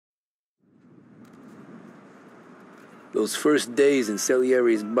Those first days in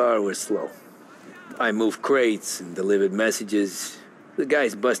Salieri's bar were slow. I moved crates and delivered messages. The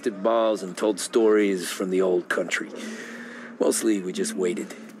guys busted balls and told stories from the old country. Mostly, we just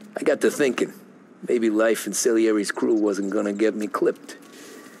waited. I got to thinking, maybe life in Salieri's crew wasn't gonna get me clipped.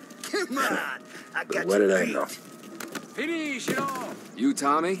 Come on, I got what did I know? Finish it off. You,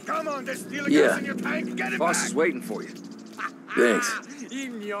 Tommy? Come on, there's steel gas Yeah. in your tank. Get it Boss back. is waiting for you. Thanks.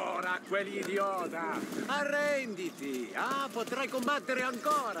 Ignora quell'idiota. Arrenditi. Potrai combattere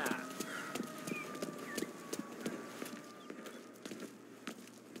ancora.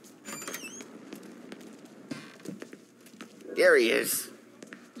 There he is.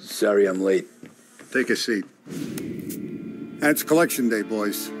 Sorry I'm late. Take a seat. And it's collection day,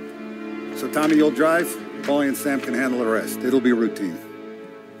 boys. So Tommy, you'll drive. Paulie and Sam can handle the rest. It'll be routine.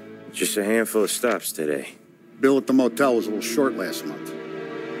 Just a handful of stops today. Bill at the motel was a little short last month.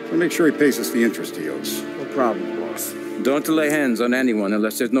 So make sure he pays us the interest he owes. No problem, boss. Don't lay hands on anyone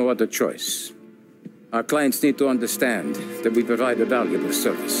unless there's no other choice. Our clients need to understand that we provide a valuable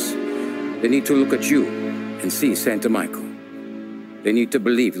service. They need to look at you and see Santa Michael. They need to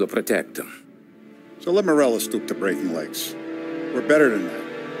believe you'll protect them. So let Morella stoop to breaking legs. We're better than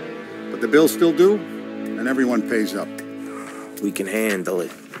that. But the bills still due, and everyone pays up. We can handle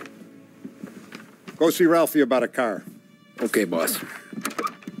it. Go see Ralphie about a car. Okay, boss.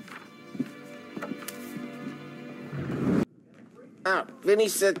 Oh, Vinny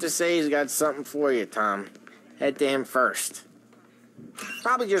said to say he's got something for you, Tom. Head to him first.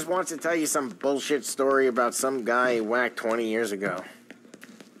 Probably just wants to tell you some bullshit story about some guy he whacked 20 years ago.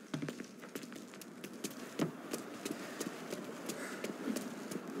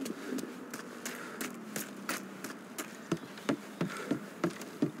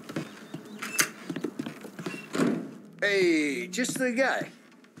 Hey, just the guy.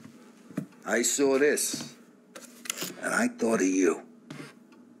 I saw this, and I thought of you.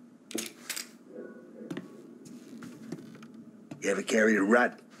 You ever carried a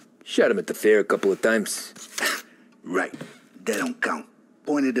rat? Shot him at the fair a couple of times. Right. That don't count.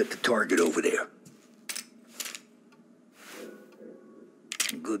 Pointed at the target over there.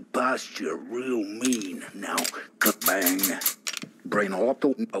 Good posture, real mean. Now, bang. Brain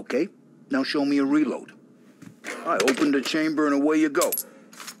auto, okay? Now show me a reload. I open the chamber and away you go.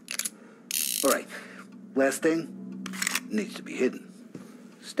 All right, last thing, needs to be hidden.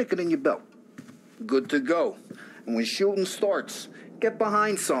 Stick it in your belt. Good to go. And when shooting starts, get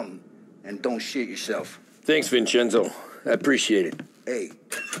behind something and don't shit yourself. Thanks, Vincenzo. I appreciate it. Hey,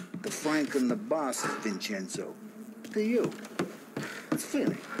 the Frank and the boss is Vincenzo. To you, it's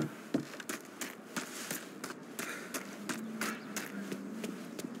Vinny.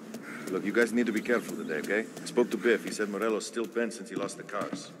 Look, you guys need to be careful today, okay? I spoke to Biff. He said Morello's still bent since he lost the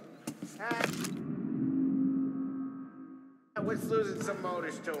cars. What's losing some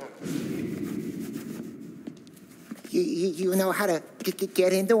motors to him? You know how to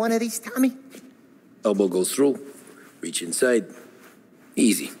get into one of these, Tommy? Elbow goes through. Reach inside.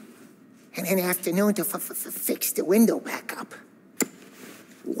 Easy. And an afternoon to fix the window back up.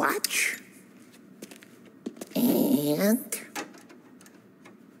 Watch. And...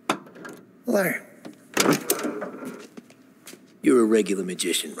 learn. You're a regular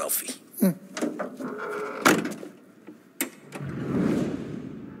magician, Ralphie.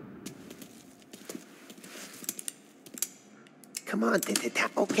 Come on,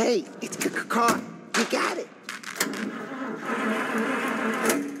 okay, it's caught. You got it.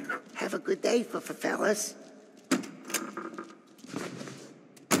 Have a good day, fellas.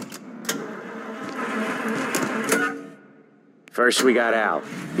 First we got Al.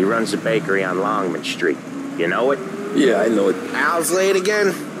 He runs a bakery on Longman Street. You know it? Yeah, I know it. Al's late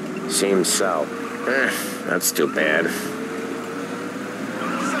again? Seems so. That's too bad.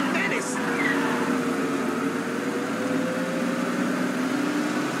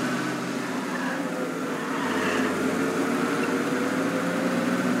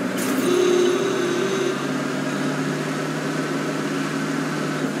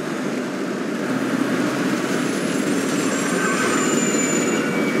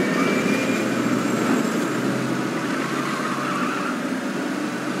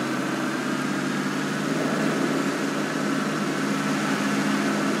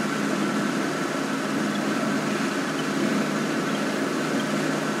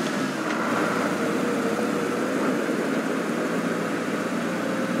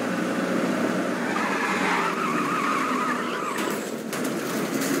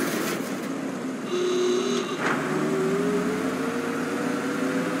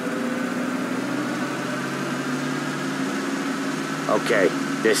 Okay,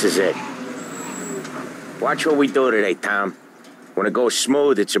 this is it. Watch what we do today, Tom. When it goes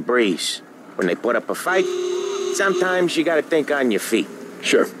smooth, it's a breeze. When they put up a fight, sometimes you gotta think on your feet.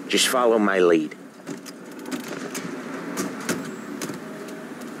 Sure. Just follow my lead.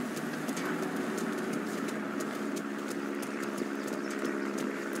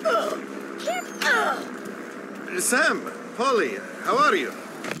 Sam, Polly, how are you?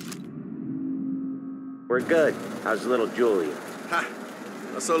 We're good. How's little Julia? Ha!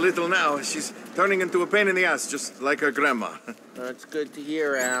 Not so little now. She's turning into a pain in the ass, just like her grandma. That's good to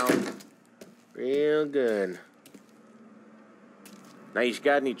hear, Al. Real good. Now, you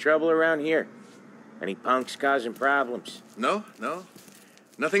got any trouble around here? Any punks causing problems? No.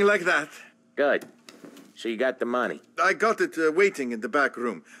 Nothing like that. Good. So you got the money? I got it waiting in the back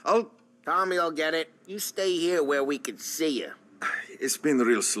room. Tommy'll get it. You stay here where we can see you. It's been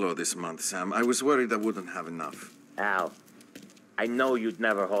real slow this month, Sam. I was worried I wouldn't have enough. Al, I know you'd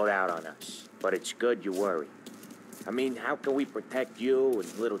never hold out on us, but it's good you worry. I mean, how can we protect you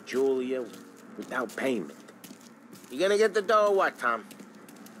and little Julia without payment? You gonna get the dough or what, Tom?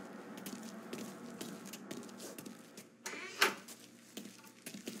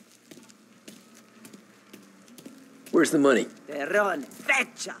 Where's the money? Perron,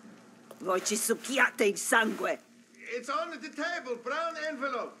 feccia! Voi ci succhiate il sangue! It's on the table, brown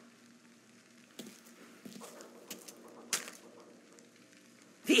envelope.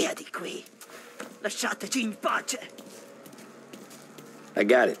 Via di qui! Lasciateci in pace! I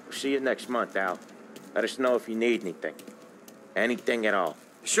got it. See you next month, Al. Let us know if you need anything. Anything at all.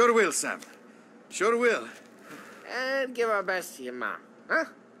 Sure will, Sam. Sure will. And give our best to your mom, huh?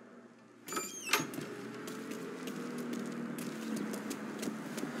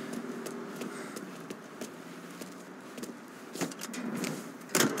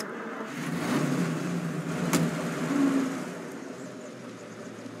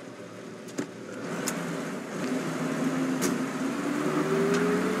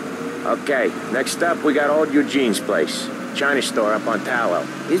 Okay, next up we got old Eugene's place. China store up on Tallow.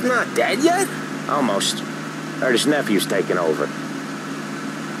 He's not dead yet? Almost. Heard his nephew's taking over.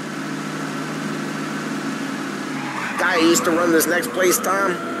 Guy who used to run this next place,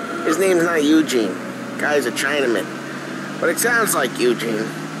 Tom? His name's not Eugene. Guy's a Chinaman. But it sounds like Eugene.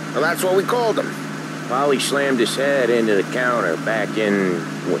 Well, that's what we called him. Polly slammed his head into the counter back in,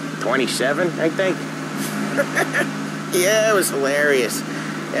 what, 27, I think? Yeah, it was hilarious.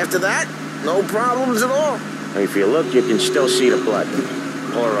 After that, no problems at all. If you look, you can still see the blood.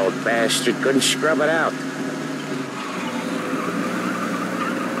 Poor old bastard couldn't scrub it out.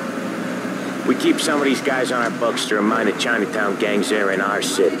 We keep some of these guys on our books to remind the Chinatown gangs they're in our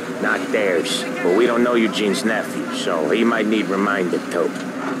city, not theirs. But we don't know Eugene's nephew, so he might need reminded too.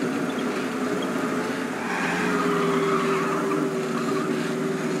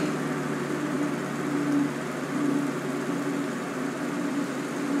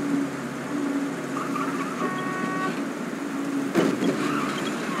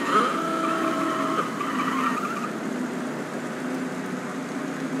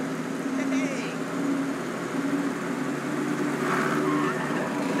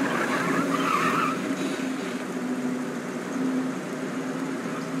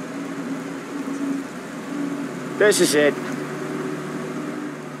 This is it.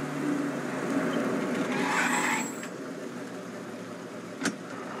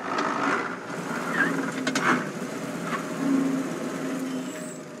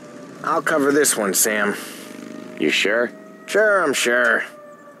 I'll cover this one, Sam. You sure? Sure, I'm sure.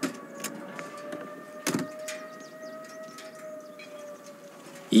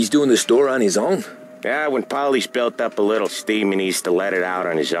 He's doing the store on his own? Yeah, when Polly's built up a little steam, he needs to let it out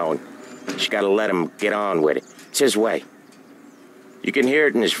on his own. Just gotta let him get on with it. It's his way. You can hear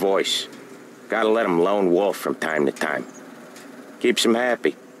it in his voice. Gotta let him lone wolf from time to time. Keeps him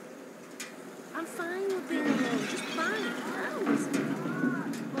happy. I'm fine with being alone, just fine.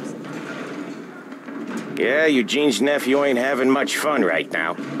 Yeah, Eugene's nephew ain't having much fun right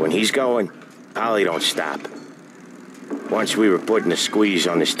now. When he's going, Polly don't stop. Once we were putting a squeeze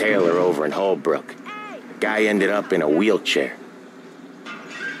on this tailor over in Holbrook. The guy ended up in a wheelchair.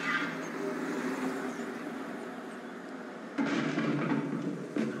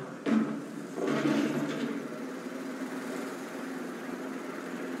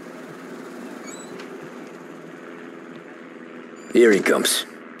 Here he comes.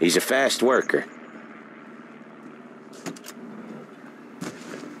 He's a fast worker.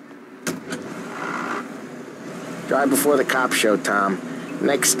 Drive before the cops show, Tom.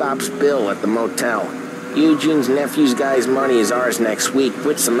 Next stop's Bill at the motel. Eugene's nephew's guy's money is ours next week,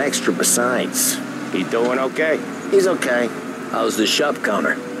 with some extra besides. He doing okay? He's okay. How's the shop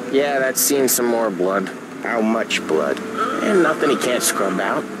counter? Yeah, that's seen some more blood. How much blood? And nothing he can't scrub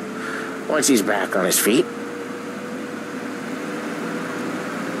out. Once he's back on his feet.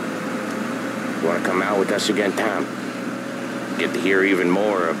 You want to come out with us again, Tom? Get to hear even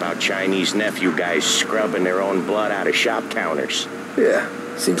more about Chinese nephew guys scrubbing their own blood out of shop counters. Yeah,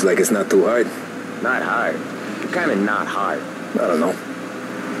 seems like it's not too hard. Not hard. Kind of not hard. I don't know.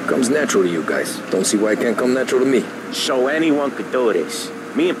 Comes natural to you guys. Don't see why it can't come natural to me. So anyone could do this.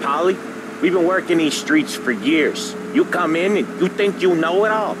 Me and Polly, we've been working these streets for years. You come in and you think you know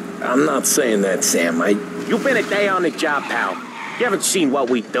it all. I'm not saying that, Sam. You've been a day on the job, pal. You haven't seen what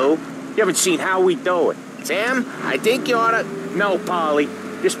we do. You haven't seen how we do it. Sam, I think you oughta... No, Polly.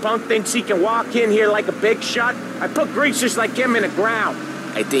 This punk thinks he can walk in here like a big shot. I put greasers like him in the ground.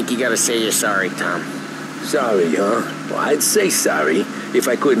 I think you gotta say you're sorry, Tom. Sorry, huh? Well, I'd say sorry if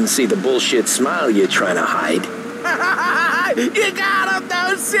I couldn't see the bullshit smile you're trying to hide. You got him,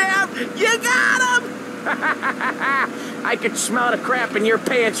 though, Sam! You got him! I could smell the crap in your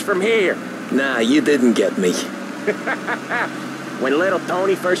pants from here. Nah, you didn't get me. When little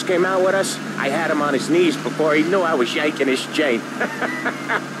Tony first came out with us, I had him on his knees before he knew I was yanking his chain.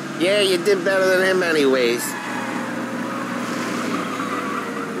 Yeah, you did better than him anyways.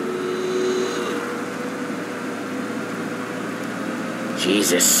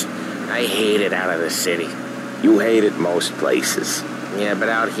 Jesus, I hate it out of the city. You hate it most places. Yeah, but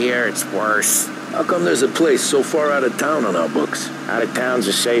out here, it's worse. How come there's a place so far out of town on our books? Out of town's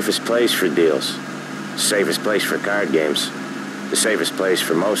the safest place for deals. Safest place for card games. The safest place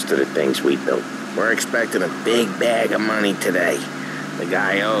for most of the things we do. We're expecting a big bag of money today. The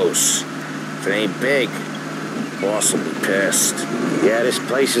guy owes. If it ain't big, boss will be pissed. Yeah, this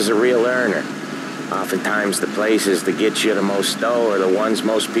place is a real earner. Oftentimes the places that get you the most dough are the ones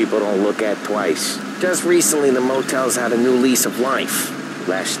most people don't look at twice. Just recently the motel's had a new lease of life.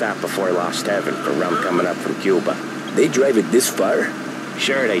 Last stop before Lost Heaven for rum coming up from Cuba. They drive it this far?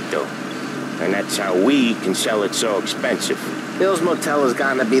 Sure they do. And that's how we can sell it so expensive. Bill's Motel has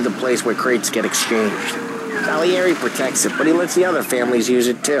gotten to be the place where crates get exchanged. Salieri protects it, but he lets the other families use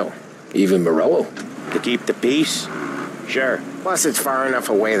it too. Even Morello? To keep the peace? Sure. Plus it's far enough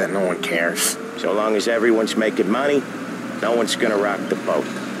away that no one cares. So long as everyone's making money, no one's gonna rock the boat.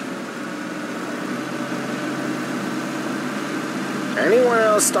 Anyone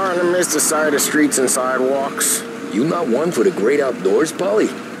else starting to miss the side of streets and sidewalks? You not one for the great outdoors, Polly?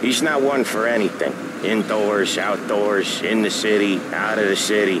 He's not one for anything. Indoors, outdoors, in the city, out of the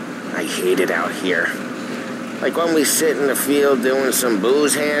city. I hate it out here. Like when we sit in the field doing some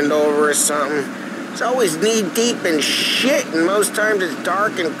booze handover or something. It's always knee-deep in shit, and most times it's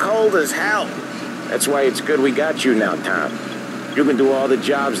dark and cold as hell. That's why it's good we got you now, Tom. You can do all the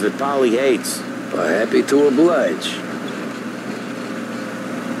jobs that Polly hates. Well, happy to oblige.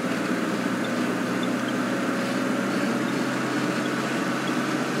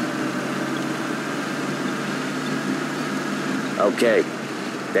 Okay,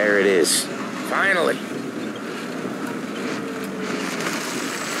 there it is. Finally.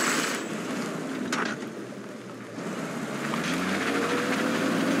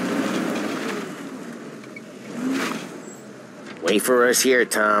 Wait for us here,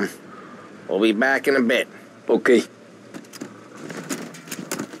 Tom. We'll be back in a bit. Okay.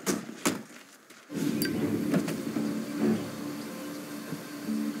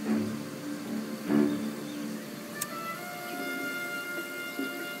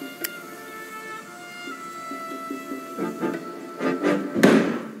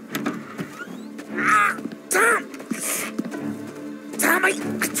 I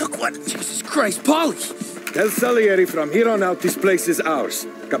took one. Jesus Christ, Polly! Tell Salieri from here on out this place is ours.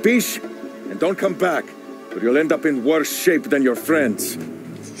 Capiche? And don't come back, or you'll end up in worse shape than your friends.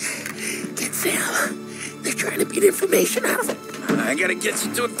 Get Sam. They're trying to beat information out of him. I gotta get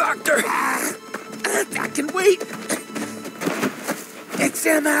you to a doctor. I can wait. Get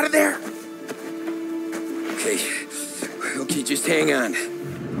Sam out of there. Okay, just hang on.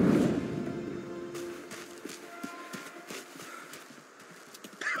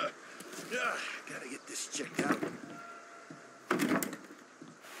 Gotta get this checked out.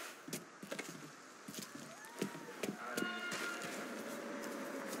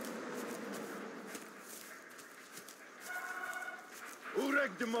 Who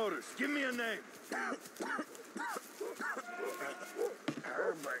wrecked the motors? Give me a name.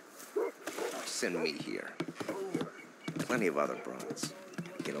 Send me here. Plenty of other broads.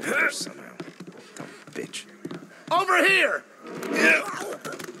 Get over there somehow. Dumb bitch. Over here!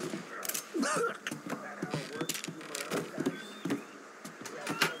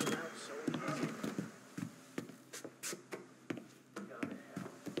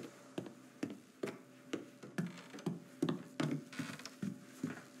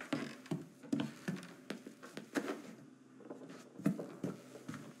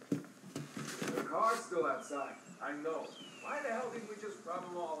 are still outside. I know. Why the hell didn't we just rub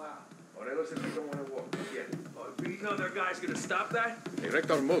them all out? Morelos said we don't want to walk. Yeah. Oh, beating other guys gonna stop that? They wrecked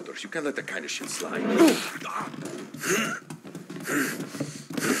our motors. You can't let that kind of shit slide.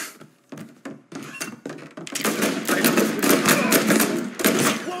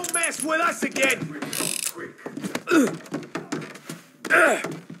 Won't mess with us again!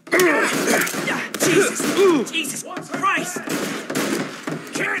 Jesus Christ!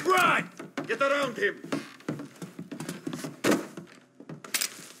 Can't run! Get around him!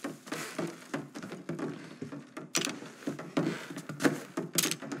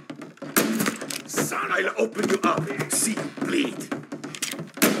 Son, I'll open you up. See you bleed.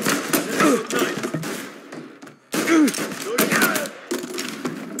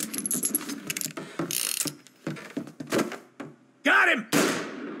 Got him!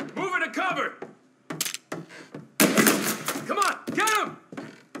 Moving to cover! Come on, get him!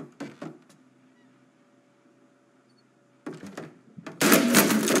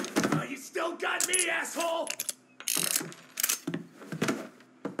 You still got me, asshole!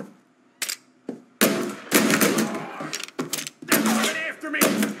 They're coming after me!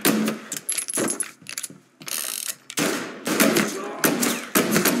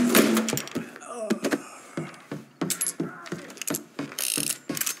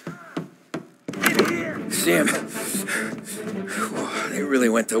 Sam, they really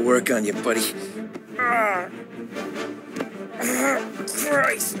went to work on you, buddy.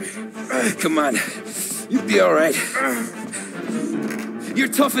 Christ. Come on, you'll be all right. You're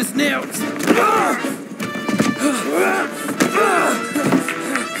tough as nails. Oh,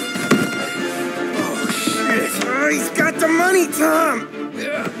 shit. He's got the money, Tom.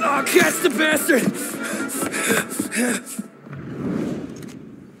 Oh, catch the bastard.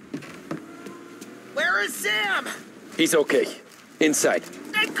 Where is Sam? He's okay. Inside.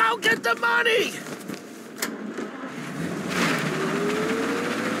 Then go get the money!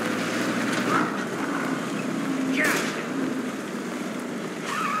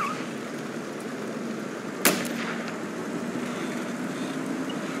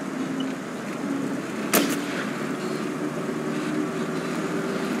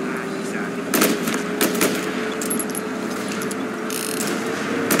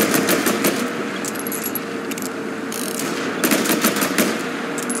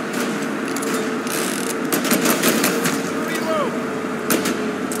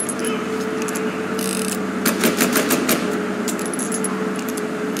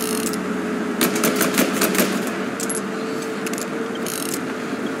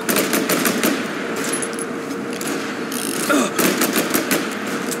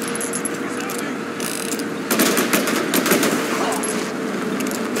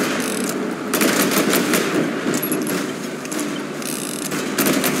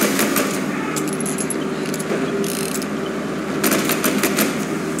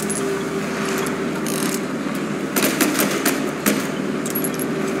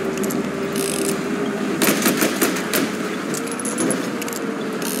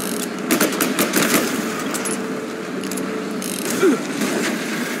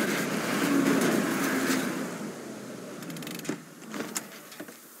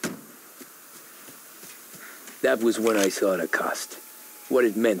 That was when I saw the cost. What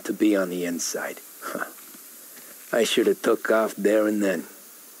it meant to be on the inside. Huh. I should have took off there and then.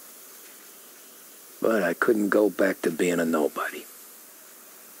 But I couldn't go back to being a nobody.